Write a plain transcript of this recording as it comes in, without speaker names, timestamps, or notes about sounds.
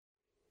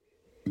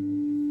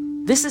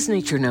This is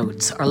Nature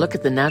Notes, our look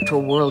at the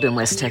natural world in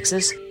West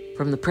Texas,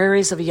 from the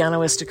prairies of a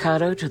Llano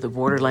Estacado to the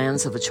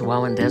borderlands of a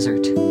Chihuahuan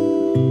desert.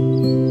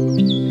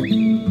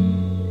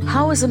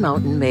 How is a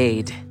mountain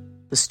made?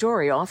 The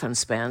story often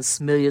spans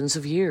millions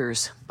of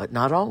years, but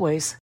not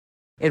always.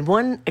 In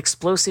one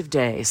explosive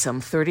day, some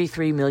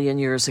 33 million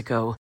years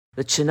ago,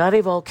 the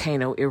Chinati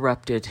volcano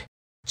erupted.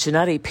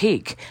 Chinati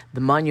Peak, the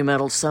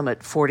monumental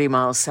summit 40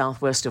 miles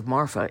southwest of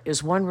Marfa,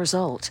 is one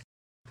result.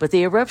 But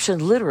the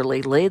eruption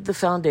literally laid the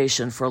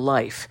foundation for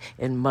life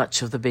in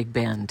much of the Big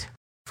Bend.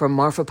 From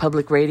Marfa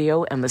Public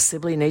Radio and the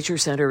Sibley Nature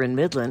Center in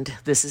Midland,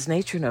 this is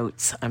Nature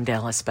Notes. I'm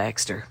Dallas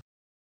Baxter.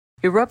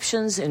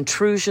 Eruptions,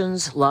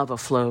 intrusions, lava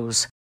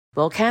flows.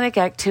 Volcanic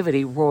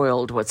activity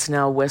roiled what's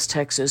now West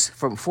Texas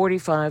from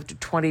 45 to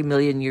 20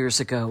 million years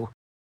ago.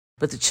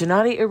 But the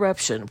Chinati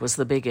eruption was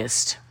the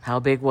biggest.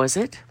 How big was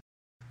it?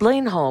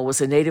 Blaine Hall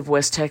was a native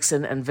West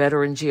Texan and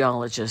veteran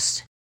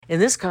geologist. In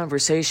this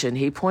conversation,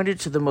 he pointed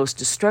to the most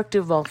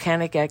destructive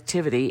volcanic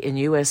activity in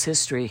U.S.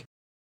 history,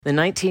 the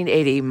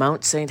 1980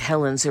 Mount St.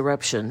 Helens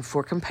eruption,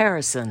 for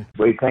comparison.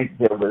 We think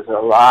there was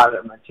a lot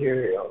of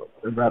material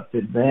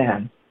erupted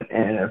then,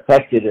 and it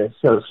affected us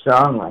so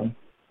strongly.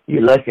 You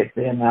look at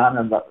the amount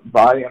of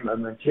volume of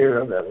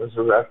material that was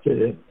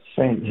erupted at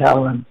St.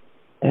 Helens,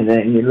 and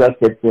then you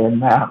look at the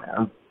amount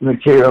of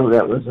material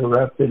that was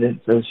erupted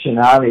at the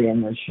Chinati,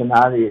 and the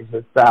Chinati is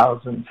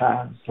 1,000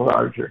 times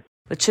larger.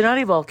 The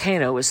Chinati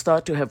volcano is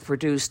thought to have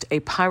produced a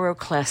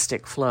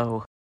pyroclastic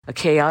flow, a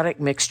chaotic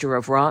mixture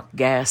of rock,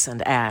 gas,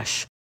 and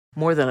ash.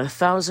 More than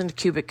 1,000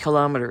 cubic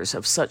kilometers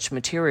of such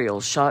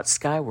material shot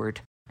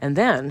skyward, and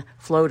then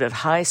flowed at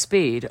high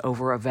speed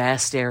over a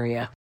vast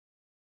area.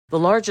 The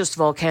largest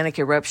volcanic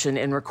eruption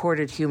in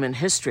recorded human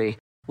history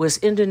was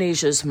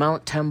Indonesia's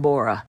Mount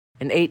Tambora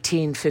in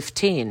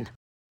 1815.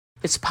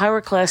 Its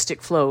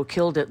pyroclastic flow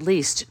killed at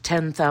least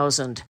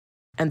 10,000.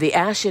 And the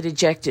ash it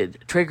ejected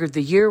triggered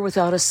the year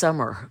without a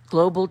summer.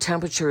 Global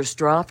temperatures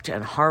dropped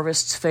and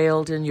harvests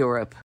failed in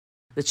Europe.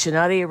 The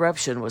Chinati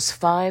eruption was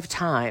 5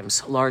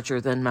 times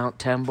larger than Mount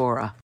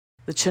Tambora.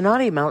 The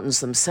Chinati Mountains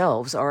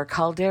themselves are a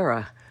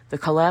caldera, the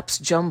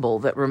collapsed jumble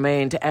that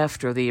remained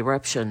after the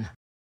eruption.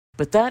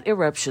 But that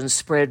eruption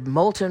spread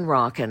molten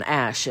rock and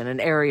ash in an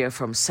area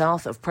from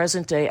south of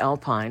present-day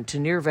Alpine to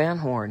near Van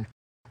Horn,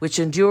 which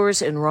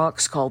endures in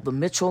rocks called the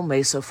Mitchell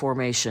Mesa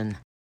Formation.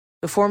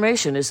 The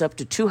formation is up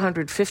to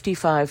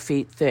 255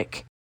 feet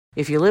thick.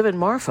 If you live in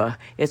Marfa,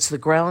 it's the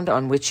ground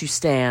on which you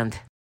stand.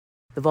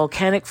 The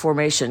volcanic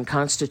formation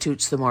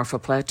constitutes the Marfa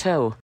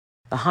Plateau,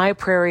 a high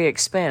prairie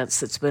expanse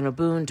that's been a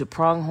boon to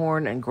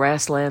pronghorn and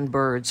grassland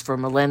birds for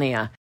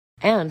millennia,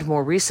 and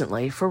more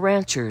recently for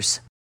ranchers.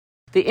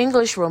 The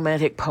English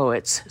Romantic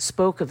poets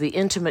spoke of the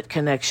intimate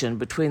connection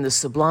between the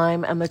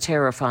sublime and the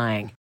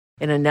terrifying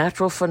in a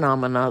natural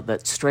phenomena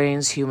that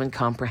strains human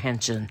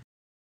comprehension.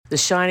 The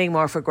shining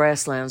Marfa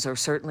grasslands are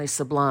certainly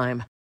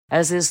sublime,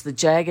 as is the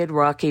jagged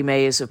rocky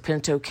maze of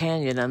Pinto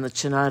Canyon and the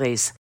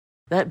Chinatis.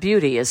 That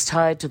beauty is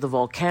tied to the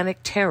volcanic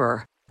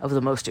terror of the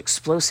most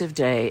explosive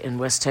day in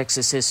West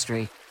Texas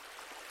history.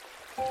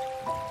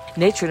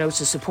 Nature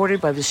Notes is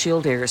supported by the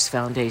Shield Heirs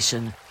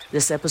Foundation.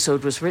 This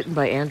episode was written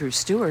by Andrew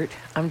Stewart.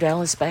 I'm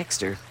Dallas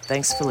Baxter.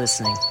 Thanks for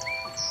listening.